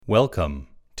Welcome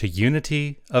to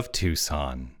Unity of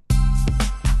Tucson.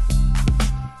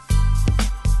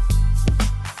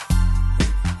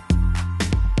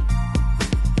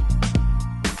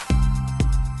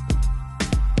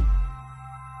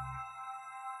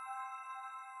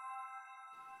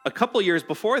 A couple years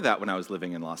before that, when I was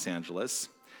living in Los Angeles,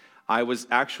 I was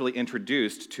actually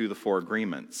introduced to the Four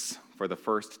Agreements for the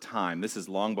first time. This is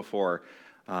long before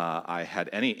I had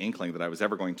any inkling that I was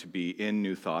ever going to be in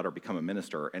New Thought or become a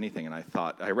minister or anything. And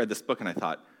I read this book and I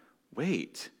thought,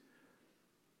 wait,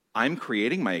 I'm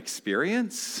creating my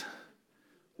experience?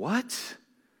 What?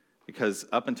 Because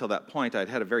up until that point, I'd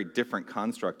had a very different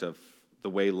construct of the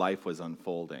way life was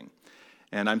unfolding.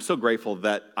 And I'm so grateful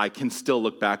that I can still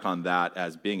look back on that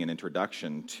as being an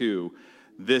introduction to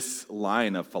this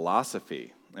line of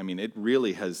philosophy. I mean, it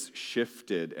really has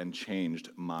shifted and changed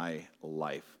my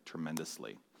life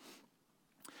tremendously.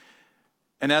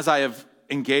 And as I have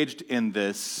engaged in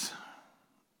this,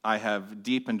 I have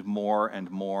deepened more and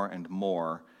more and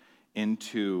more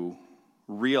into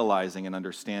realizing and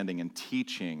understanding and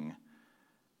teaching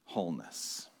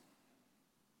wholeness.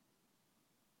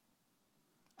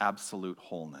 Absolute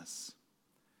wholeness.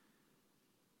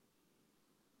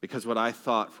 Because what I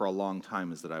thought for a long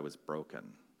time is that I was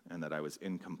broken and that I was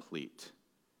incomplete.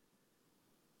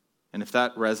 And if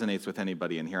that resonates with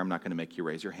anybody in here, I'm not going to make you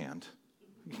raise your hand.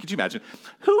 Could you imagine?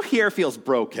 Who here feels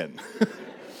broken?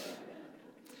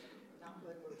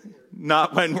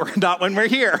 Not when we're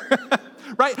here.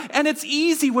 Right? And it's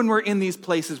easy when we're in these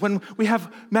places, when we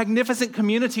have magnificent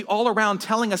community all around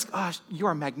telling us, gosh, you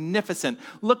are magnificent.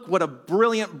 Look what a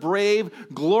brilliant, brave,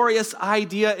 glorious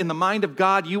idea in the mind of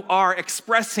God you are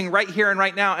expressing right here and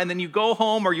right now. And then you go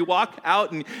home or you walk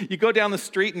out and you go down the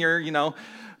street and you're,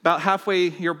 about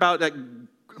halfway,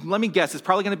 let me guess, it's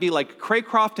probably going to be like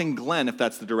Craycroft and Glen if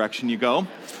that's the direction you go.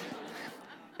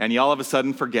 And you all of a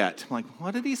sudden forget. I'm like,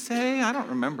 what did he say? I don't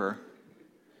remember.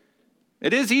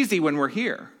 It is easy when we're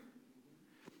here.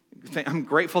 I'm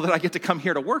grateful that I get to come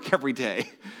here to work every day.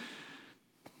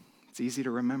 It's easy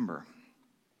to remember.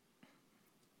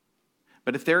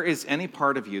 But if there is any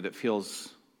part of you that feels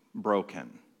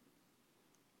broken,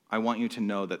 I want you to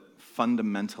know that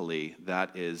fundamentally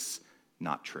that is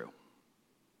not true.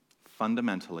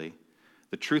 Fundamentally,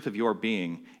 the truth of your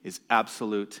being is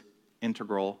absolute,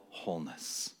 integral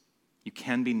wholeness. You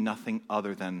can be nothing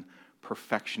other than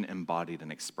perfection embodied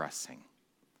and expressing.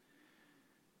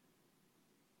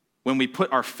 When we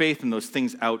put our faith in those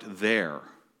things out there,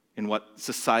 in what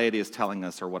society is telling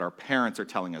us or what our parents are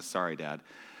telling us, sorry, Dad,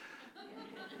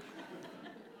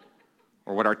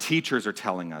 or what our teachers are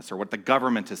telling us or what the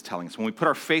government is telling us, when we put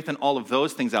our faith in all of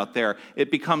those things out there, it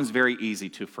becomes very easy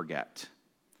to forget.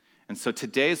 And so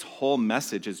today's whole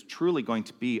message is truly going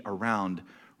to be around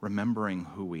remembering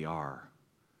who we are.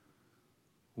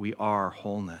 We are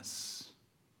wholeness,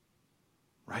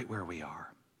 right where we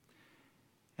are.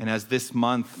 And as this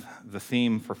month, the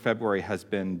theme for February has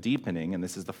been deepening, and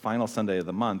this is the final Sunday of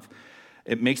the month,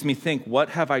 it makes me think, what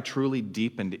have I truly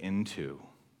deepened into?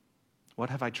 What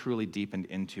have I truly deepened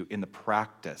into in the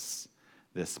practice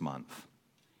this month?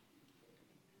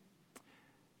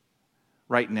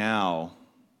 Right now,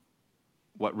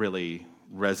 what really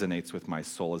resonates with my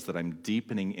soul is that I'm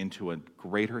deepening into a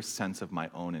greater sense of my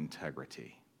own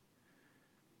integrity,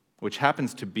 which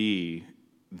happens to be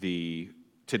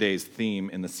today's theme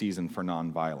in the season for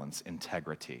nonviolence,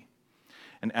 integrity.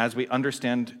 And as we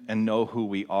understand and know who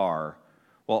we are,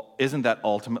 well, isn't that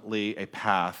ultimately a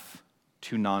path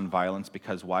to nonviolence?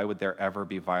 Because why would there ever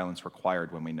be violence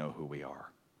required when we know who we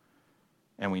are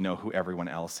and we know who everyone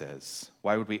else is?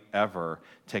 Why would we ever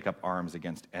take up arms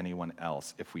against anyone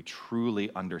else if we truly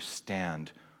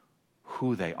understand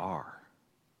who they are?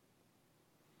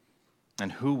 And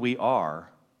who we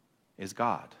are is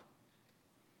God.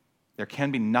 There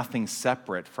can be nothing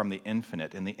separate from the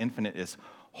infinite, and the infinite is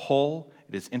whole,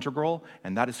 it is integral,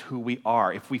 and that is who we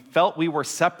are. If we felt we were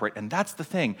separate, and that's the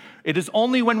thing, it is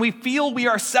only when we feel we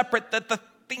are separate that the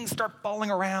things start falling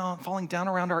down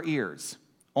around our ears.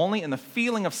 Only in the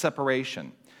feeling of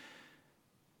separation.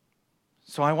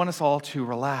 So I want us all to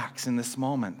relax in this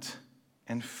moment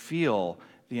and feel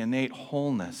the innate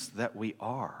wholeness that we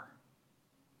are.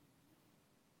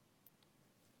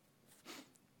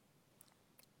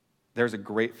 There's a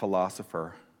great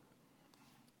philosopher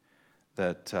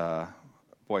that,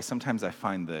 sometimes I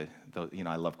find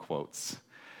I love quotes.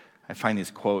 I find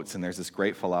these quotes, and there's this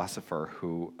great philosopher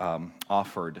who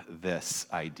offered this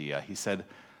idea. He said,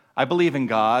 I believe in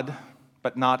God,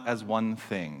 but not as one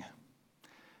thing,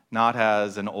 not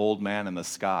as an old man in the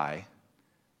sky.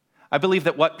 I believe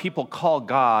that what people call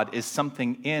God is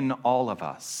something in all of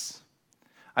us.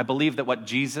 I believe that what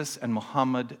Jesus and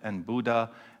Muhammad and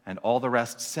Buddha and all the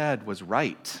rest said was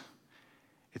right.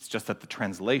 It's just that the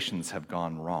translations have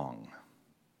gone wrong.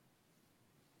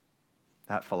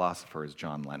 That philosopher is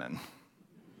John Lennon.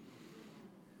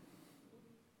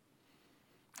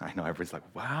 I know, everybody's like,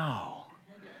 wow.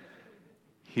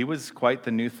 He was quite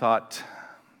the New Thought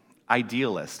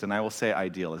idealist, and I will say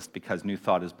idealist because New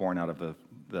Thought is born out of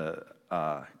the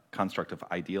construct of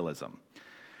idealism.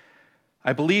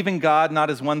 I believe in God not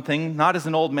as one thing, not as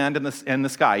an old man in the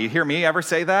sky. You hear me ever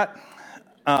say that?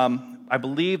 I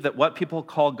believe that what people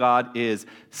call God is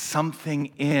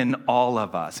something in all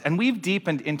of us. And we've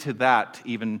deepened into that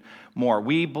even more.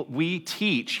 We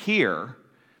teach here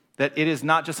that it is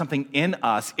not just something in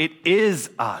us, it is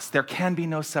us. There can be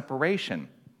no separation.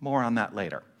 More on that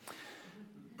later.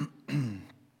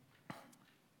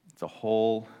 It's a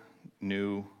whole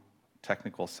new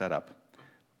technical setup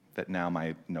that now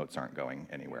my notes aren't going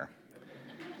anywhere.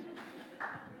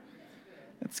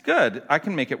 It's good. I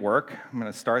can make it work. I'm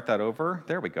going to start that over.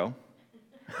 There we go.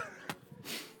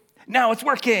 Now it's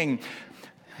working.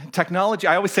 Technology,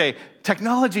 I always say,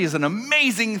 technology is an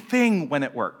amazing thing when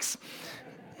it works.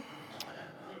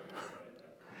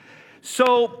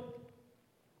 So,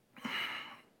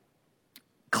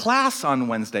 class on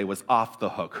Wednesday was off the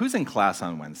hook. Who's in class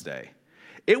on Wednesday?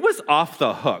 It was off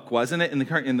the hook, wasn't it,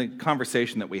 in the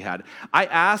conversation that we had? I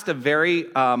asked a very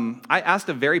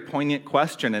poignant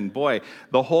question, and boy,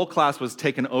 the whole class was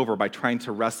taken over by trying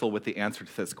to wrestle with the answer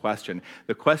to this question.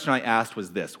 The question I asked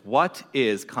was this: what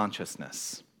is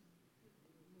consciousness?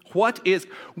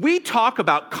 We talk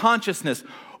about consciousness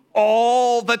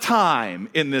all the time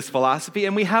in this philosophy,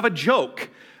 and we have a joke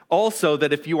also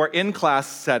that if you are in class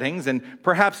settings, and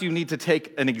perhaps you need to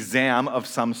take an exam of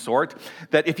some sort,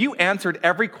 that if you answered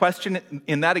every question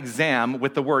in that exam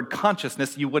with the word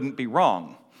consciousness, you wouldn't be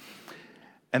wrong.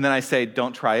 And then I say,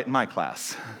 don't try it in my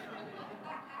class.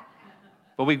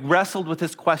 But we wrestled with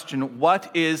this question: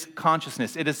 what is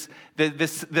consciousness? It was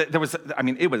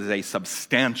a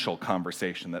substantial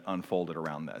conversation that unfolded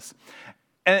around this.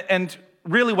 And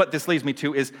really what this leads me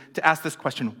to is to ask this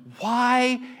question: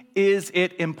 why is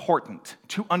it important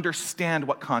to understand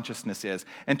what consciousness is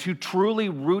and to truly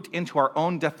root into our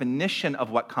own definition of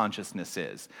what consciousness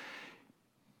is?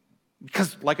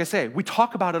 Because, like I say, we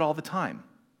talk about it all the time.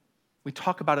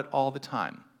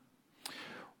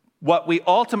 What we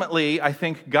ultimately, I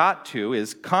think, got to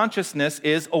is consciousness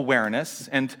is awareness,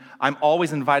 and I'm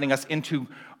always inviting us into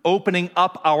opening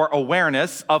up our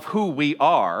awareness of who we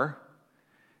are,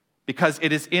 because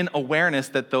it is in awareness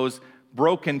that those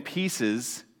broken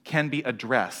pieces can be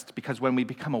addressed, because when we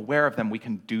become aware of them, we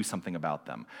can do something about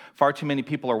them. Far too many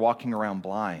people are walking around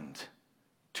blind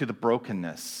to the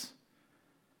brokenness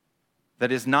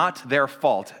that is not their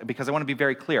fault, because I want to be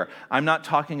very clear. I'm not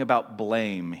talking about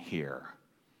blame here.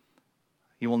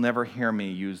 You will never hear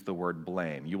me use the word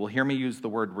blame. You will hear me use the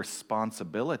word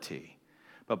responsibility.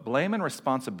 But blame and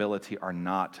responsibility are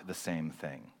not the same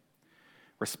thing.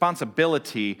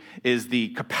 Responsibility is the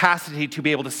capacity to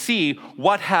be able to see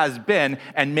what has been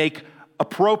and make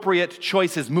appropriate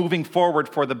choices moving forward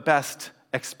for the best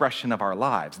expression of our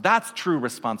lives. That's true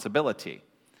responsibility.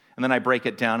 And then I break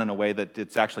it down in a way that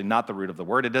it's actually not the root of the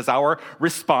word. It is our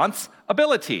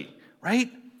responsibility,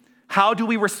 right? How do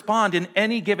we respond in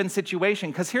any given situation?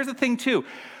 Because here's the thing too.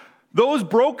 Those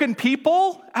broken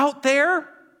people out there,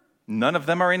 none of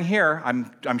them are in here,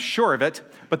 I'm sure of it.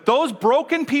 But those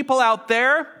broken people out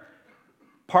there,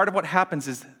 part of what happens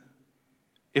is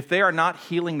if they are not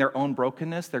healing their own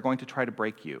brokenness, they're going to try to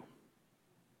break you.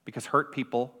 Because hurt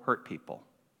people hurt people.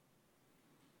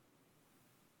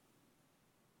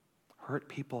 Hurt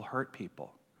people hurt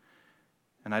people.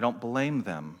 And I don't blame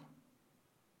them,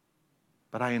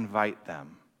 but I invite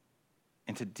them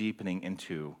into deepening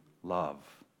into love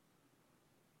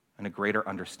and a greater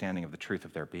understanding of the truth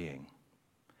of their being.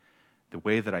 The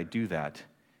way that I do that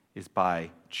is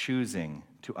by choosing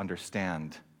to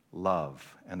understand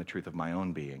love and the truth of my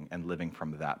own being and living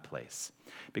from that place.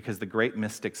 Because the great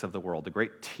mystics of the world, the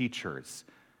great teachers,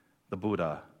 the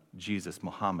Buddha, Jesus,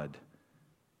 Muhammad,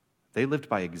 they lived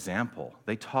by example.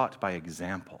 They taught by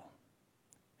example.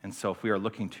 And so if we are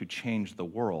looking to change the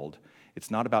world,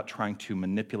 it's not about trying to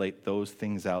manipulate those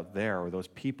things out there or those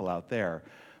people out there,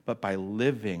 but by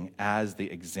living as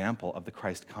the example of the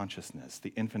Christ consciousness,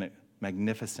 the infinite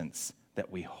magnificence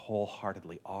that we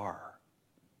wholeheartedly are.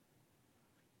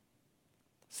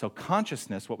 So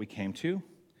consciousness, what we came to,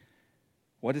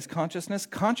 what is consciousness?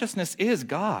 Consciousness is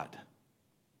God.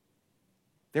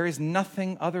 There is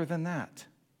nothing other than that.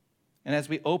 And as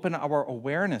we open our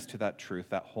awareness to that truth,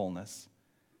 that wholeness,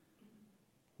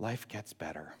 life gets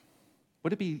better.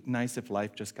 Would it be nice if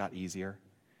life just got easier?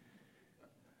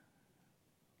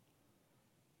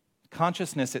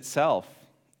 Consciousness itself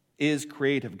is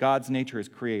creative. God's nature is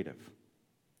creative.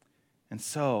 And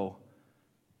so,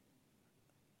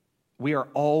 we are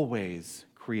always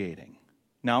creating.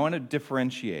 Now, I want to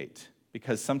differentiate,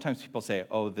 because sometimes people say,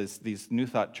 oh, these New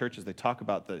Thought churches, they talk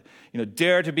about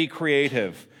dare to be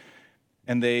creative.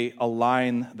 And they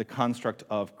align the construct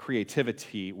of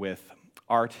creativity with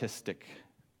artistic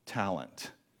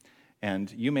talent. And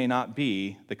you may not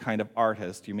be the kind of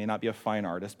artist, you may not be a fine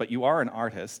artist, but you are an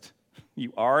artist.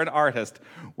 You are an artist,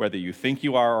 whether you think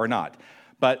you are or not.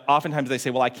 But oftentimes they say,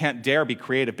 well, I can't dare be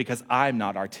creative because I'm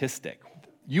not artistic.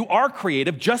 You are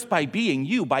creative just by being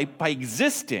you, by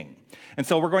existing. And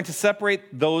so we're going to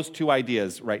separate those two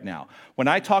ideas right now. When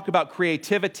I talk about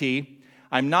creativity,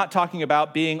 I'm not talking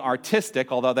about being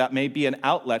artistic, although that may be an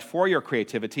outlet for your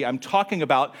creativity. I'm talking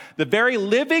about the very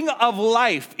living of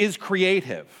life is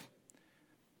creative.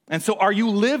 And so are you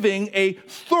living a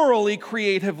thoroughly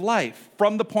creative life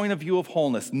from the point of view of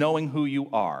wholeness, knowing who you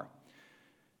are?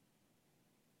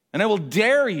 And I will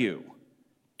dare you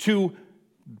to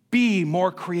be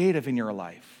more creative in your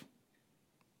life,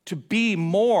 to be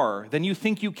more than you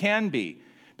think you can be.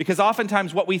 Because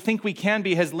oftentimes what we think we can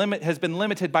be has been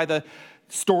limited by the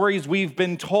stories we've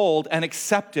been told and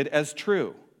accepted as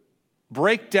true.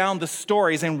 Break down the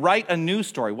stories and write a new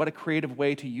story. What a creative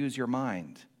way to use your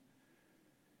mind.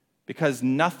 Because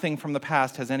nothing from the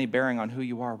past has any bearing on who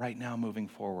you are right now moving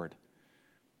forward.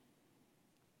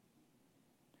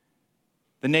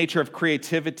 The nature of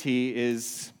creativity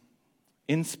is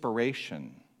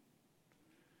inspiration.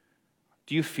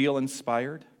 Do you feel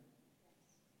inspired?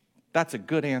 That's a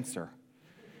good answer.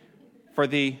 For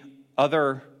the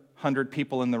other 100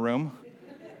 people in the room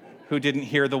who didn't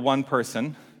hear the one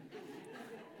person,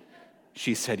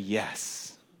 she said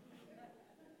yes.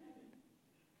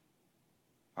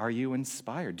 Are you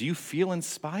inspired? Do you feel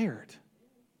inspired?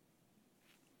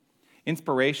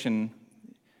 Inspiration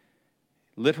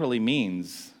literally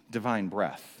means divine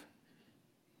breath.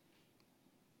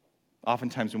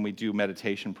 Oftentimes when we do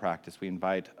meditation practice, we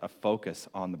invite a focus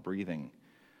on the breathing,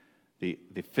 the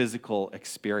physical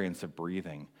experience of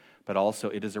breathing, but also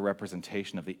it is a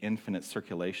representation of the infinite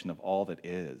circulation of all that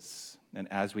is. And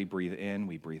as we breathe in,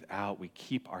 we breathe out, we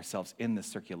keep ourselves in this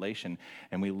circulation,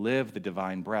 and we live the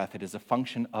divine breath. It is a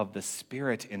function of the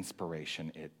Spirit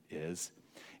inspiration, it is.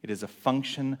 It is a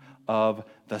function of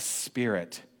the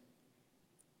Spirit,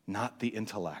 not the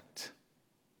intellect.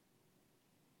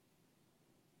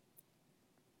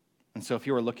 And so if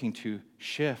you are looking to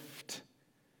shift,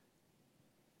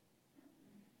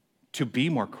 to be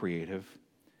more creative,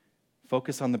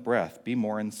 focus on the breath, be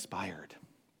more inspired.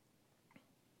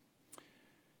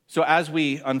 So as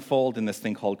we unfold in this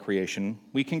thing called creation,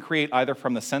 we can create either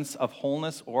from the sense of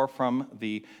wholeness or from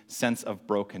the sense of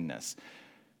brokenness.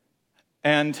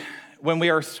 And when we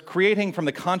are creating from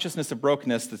the consciousness of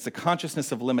brokenness, that's the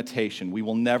consciousness of limitation. We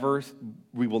will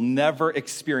never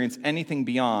experience anything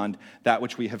beyond that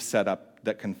which we have set up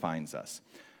that confines us.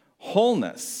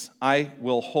 Wholeness, I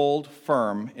will hold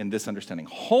firm in this understanding.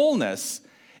 Wholeness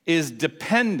is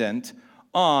dependent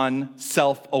on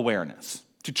self-awareness.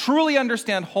 To truly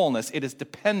understand wholeness, it is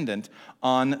dependent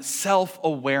on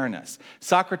self-awareness.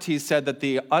 Socrates said that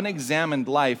the unexamined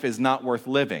life is not worth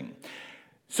living.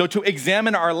 So to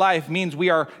examine our life means we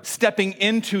are stepping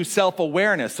into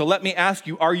self-awareness. So let me ask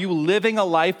you, are you living a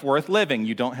life worth living?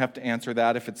 You don't have to answer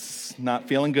that if it's not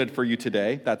feeling good for you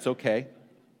today. That's okay.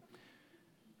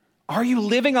 Are you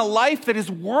living a life that is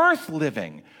worth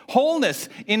living? Wholeness,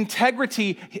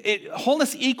 integrity,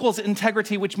 wholeness equals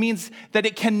integrity, which means that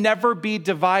it can never be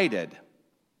divided.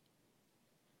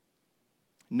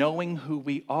 Knowing who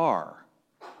we are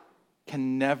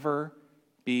can never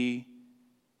be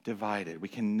divided. We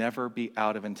can never be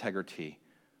out of integrity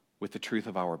with the truth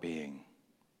of our being,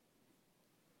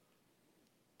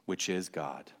 which is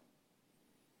God.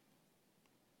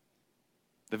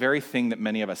 The very thing that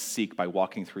many of us seek by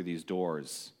walking through these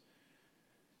doors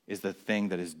is the thing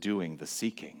that is doing the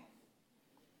seeking.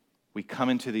 We come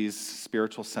into these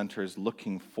spiritual centers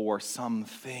looking for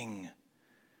something.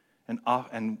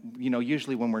 And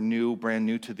usually when we're brand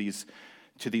new to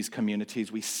these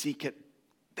communities, we seek it.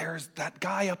 There's that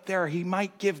guy up there. He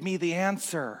might give me the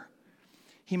answer.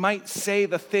 He might say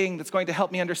the thing that's going to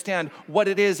help me understand what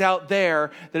it is out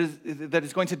there that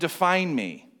is going to define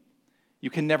me. You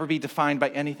can never be defined by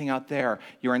anything out there.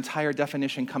 Your entire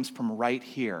definition comes from right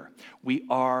here. We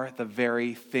are the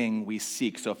very thing we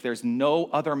seek. So if there's no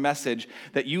other message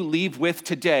that you leave with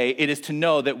today, it is to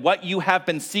know that what you have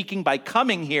been seeking by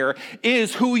coming here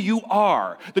is who you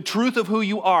are, the truth of who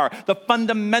you are, the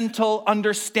fundamental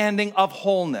understanding of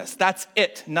wholeness. That's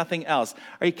it, nothing else.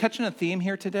 Are you catching a theme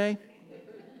here today?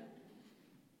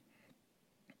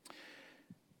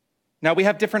 Now, we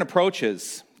have different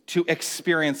approaches to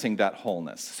experiencing that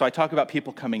wholeness. So I talk about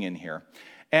people coming in here.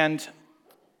 And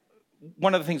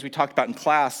one of the things we talked about in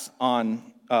class on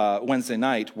Wednesday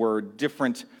night were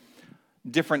different,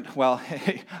 well,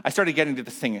 I started getting to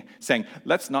this thing saying,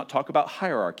 let's not talk about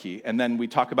hierarchy. And then we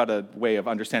talk about a way of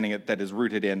understanding it that is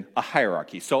rooted in a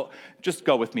hierarchy. So just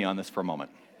go with me on this for a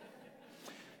moment.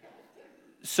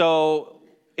 So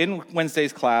in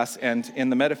Wednesday's class and in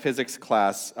the metaphysics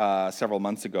class several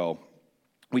months ago,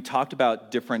 we talked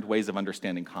about different ways of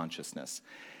understanding consciousness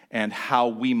and how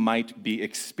we might be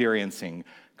experiencing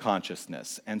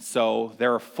consciousness. And so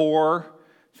there are 4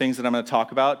 things that I'm going to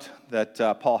talk about that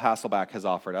Paul Hasselback has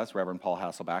offered us, Reverend Paul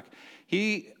Hasselback.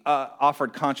 He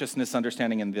offered consciousness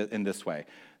understanding in this way.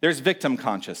 There's victim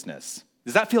consciousness.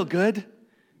 Does that feel good?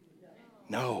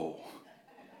 No.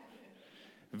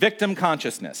 Victim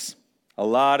consciousness. A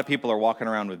lot of people are walking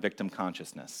around with victim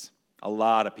consciousness. A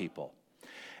lot of people.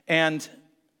 And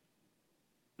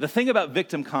the thing about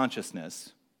victim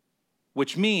consciousness,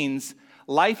 which means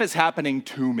life is happening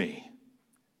to me.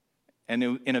 And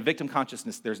in a victim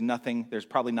consciousness, there's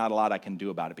probably not a lot I can do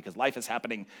about it because life is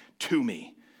happening to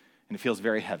me. And it feels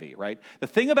very heavy, right? The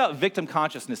thing about victim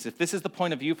consciousness, if this is the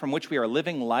point of view from which we are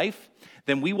living life,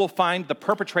 then we will find the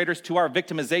perpetrators to our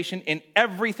victimization in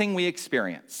everything we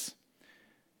experience,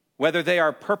 whether they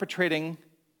are perpetrating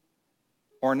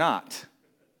or not.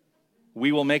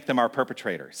 We will make them our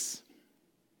perpetrators.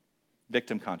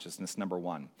 Victim consciousness, number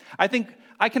 1. I think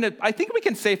we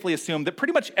can safely assume that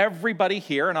pretty much everybody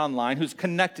here and online who's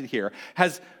connected here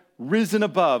has risen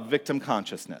above victim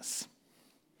consciousness.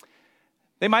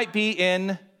 They might be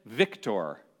in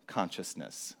victor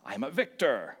consciousness. I'm a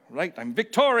victor, right? I'm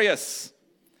victorious.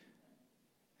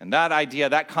 And that idea,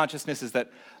 that consciousness is that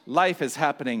life is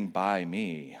happening by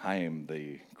me. I am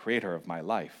the creator of my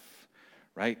life,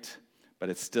 right? But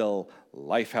it's still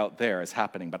life out there is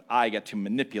happening, but I get to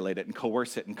manipulate it and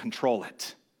coerce it and control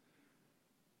it.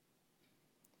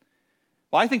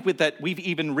 Well, I think with that we've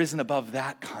even risen above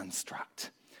that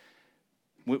construct.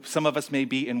 Some of us may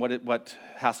be in what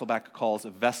Hasselback calls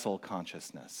vessel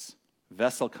consciousness.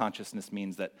 Vessel consciousness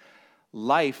means that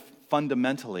life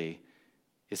fundamentally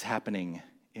is happening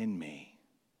in me,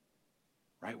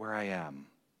 right where I am.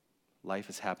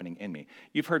 Life is happening in me.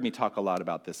 You've heard me talk a lot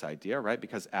about this idea, right?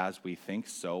 Because as we think,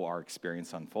 so our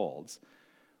experience unfolds.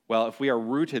 Well, if we are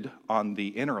rooted on the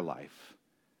inner life,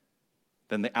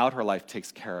 then the outer life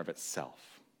takes care of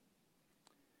itself.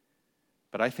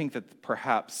 But I think that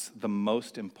perhaps the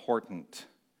most important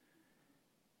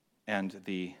and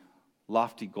the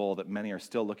lofty goal that many are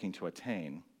still looking to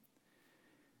attain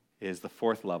is the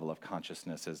 4th level of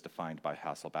consciousness as defined by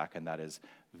Hasselback, and that is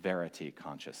verity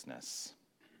consciousness.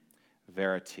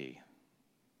 Verity,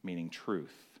 meaning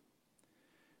truth,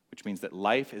 which means that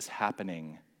life is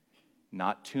happening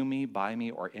not to me, by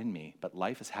me, or in me, but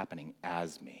life is happening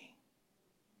as me.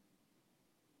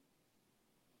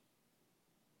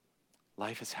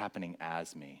 Life is happening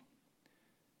as me.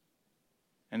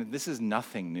 And this is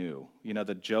nothing new. You know,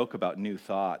 the joke about new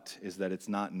thought is that it's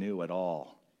not new at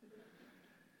all.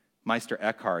 Meister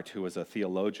Eckhart, who was a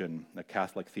theologian, a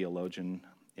Catholic theologian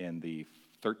in the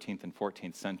 13th and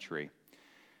 14th century,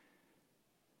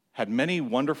 had many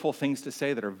wonderful things to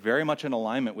say that are very much in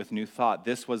alignment with New Thought.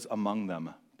 This was among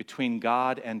them. Between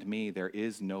God and me, there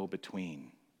is no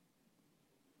between.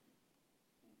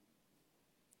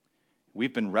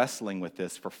 We've been wrestling with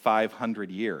this for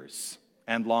 500 years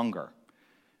and longer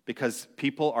because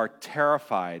people are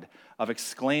terrified of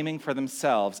exclaiming for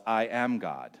themselves, I am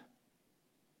God.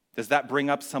 Does that bring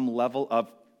up some level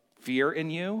of fear in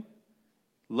you?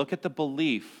 Look at the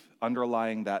belief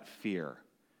underlying that fear,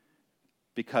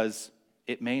 because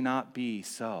it may not be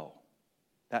so.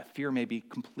 That fear may be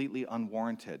completely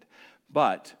unwarranted.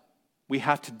 But we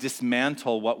have to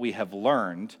dismantle what we have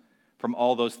learned from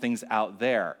all those things out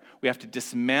there. We have to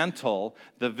dismantle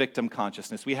the victim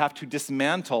consciousness. We have to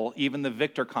dismantle even the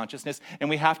victor consciousness, and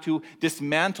we have to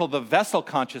dismantle the vessel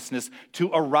consciousness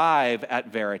to arrive at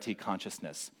verity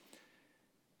consciousness.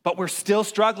 But we're still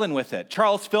struggling with it.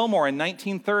 Charles Fillmore in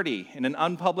 1930, in an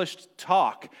unpublished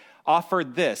talk,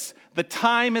 offered this: the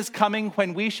time is coming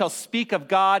when we shall speak of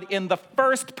God in the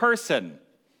first person,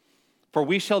 for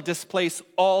we shall displace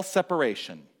all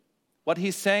separation. What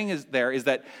he's saying is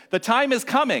that the time is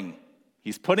coming.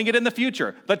 He's putting it in the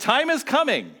future. The time is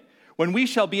coming when we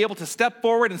shall be able to step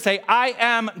forward and say, I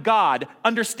am God.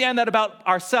 Understand that about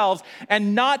ourselves,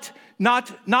 and not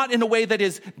in a way that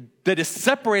is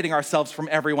separating ourselves from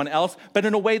everyone else, but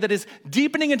in a way that is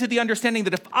deepening into the understanding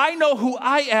that if I know who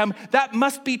I am, that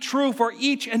must be true for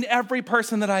each and every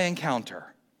person that I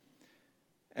encounter.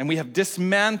 And we have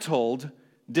dismantled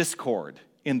discord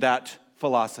in that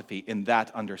philosophy, in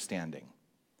that understanding.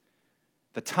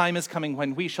 The time is coming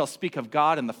when we shall speak of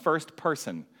God in the first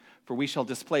person, for we shall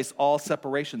displace all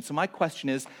separation. So my question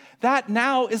is, that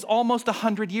now is almost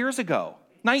 100 years ago,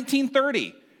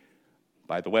 1930.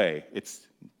 By the way, it's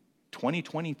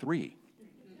 2023.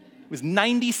 It was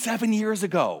 97 years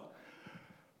ago.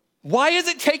 Why is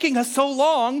it taking us so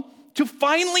long to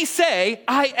finally say,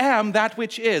 I am that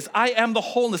which is? I am the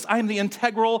wholeness. I am the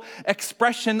integral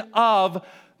expression of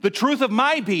the truth of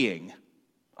my being.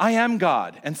 I am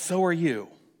God, and so are you.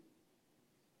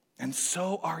 And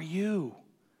so are you.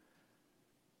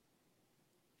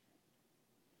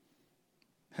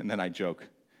 And then I joke,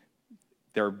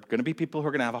 there are going to be people who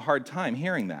are going to have a hard time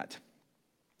hearing that,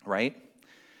 right?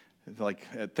 Like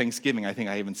at Thanksgiving, I think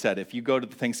I even said, if you go to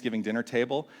the Thanksgiving dinner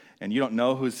table and you don't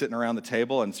know who's sitting around the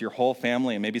table and it's your whole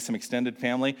family and maybe some extended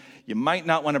family, you might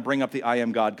not want to bring up the I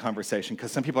am God conversation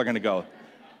because some people are going to go,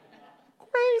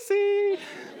 crazy.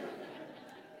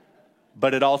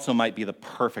 But it also might be the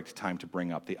perfect time to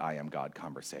bring up the I am God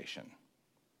conversation.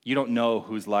 You don't know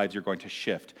whose lives you're going to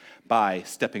shift by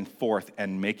stepping forth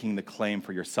and making the claim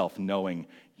for yourself, knowing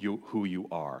who you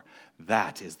are.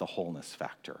 That is the wholeness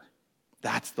factor.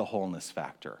 That's the wholeness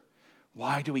factor.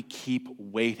 Why do we keep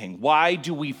waiting? Why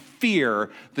do we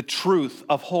fear the truth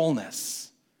of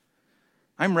wholeness?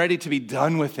 I'm ready to be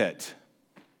done with it.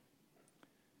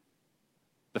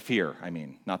 The fear,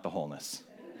 not the wholeness.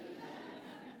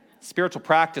 Spiritual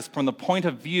practice from the point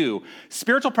of view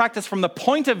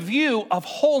of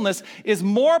wholeness is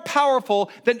more powerful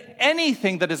than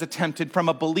anything that is attempted from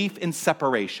a belief in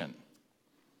separation.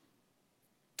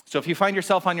 So if you find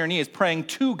yourself on your knees praying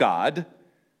to God,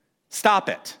 stop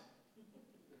it.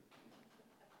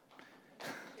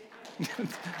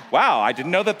 Wow, I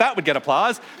didn't know that would get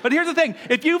applause. But here's the thing.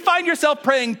 If you find yourself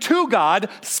praying to God,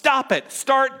 stop it.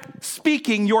 Start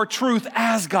speaking your truth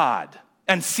as God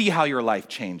and see how your life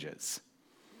changes.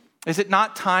 Is it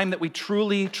not time that we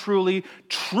truly, truly,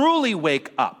 truly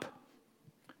wake up?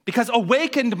 Because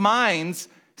awakened minds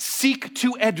seek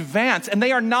to advance, and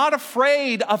they are not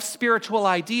afraid of spiritual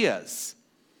ideas.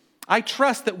 I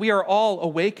trust that we are all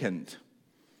awakened.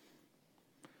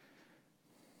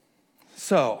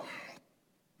 So,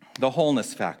 the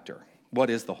wholeness factor. What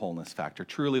is the wholeness factor?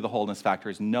 Truly, the wholeness factor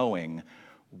is knowing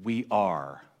we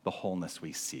are the wholeness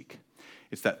we seek.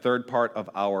 It's that third part of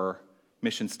our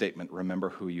mission statement, remember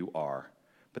who you are.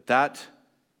 But that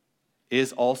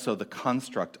is also the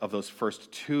construct of those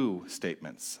first two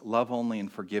statements. Love only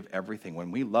and forgive everything.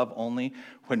 When we love only,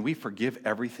 when we forgive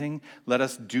everything, let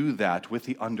us do that with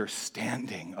the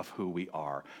understanding of who we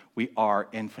are. We are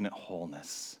infinite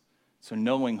wholeness. So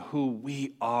knowing who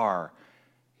we are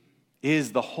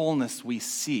is the wholeness we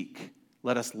seek.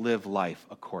 Let us live life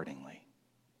accordingly.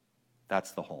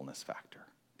 That's the wholeness factor.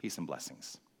 Peace and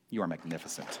blessings. You are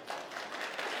magnificent.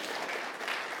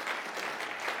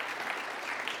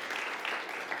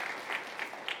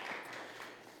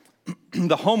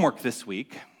 The homework this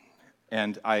week,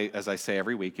 and as I say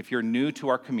every week, if you're new to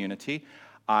our community,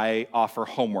 I offer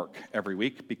homework every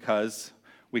week because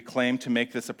we claim to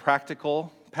make this a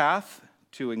practical path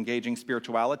to engaging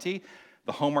spirituality.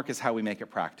 The homework is how we make it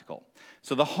practical.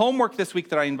 So the homework this week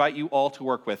that I invite you all to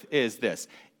work with is this.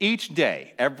 Each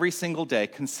day, every single day,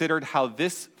 consider how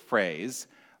this phrase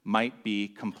might be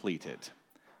completed.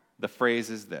 The phrase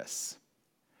is this: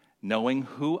 knowing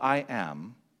who I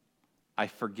am, I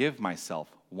forgive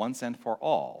myself once and for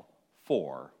all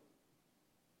for...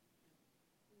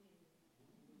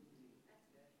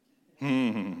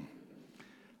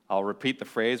 I'll repeat the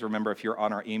phrase. Remember, if you're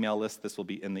on our email list, this will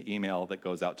be in the email that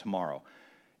goes out tomorrow.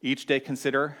 Each day,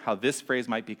 consider how this phrase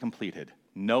might be completed.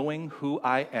 Knowing who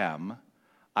I am,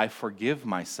 I forgive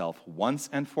myself once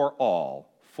and for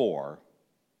all for...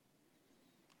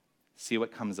 See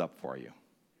what comes up for you.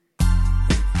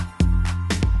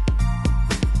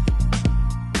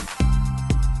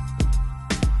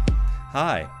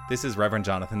 Hi, this is Reverend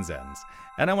Jonathan Zenz,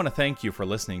 and I want to thank you for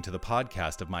listening to the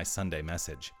podcast of my Sunday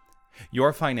message.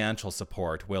 Your financial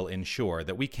support will ensure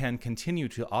that we can continue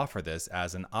to offer this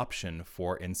as an option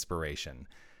for inspiration.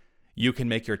 You can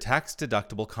make your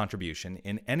tax-deductible contribution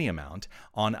in any amount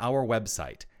on our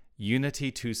website,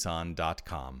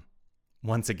 unitytucson.com.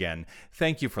 Once again,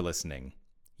 thank you for listening.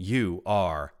 You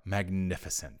are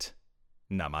magnificent.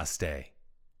 Namaste.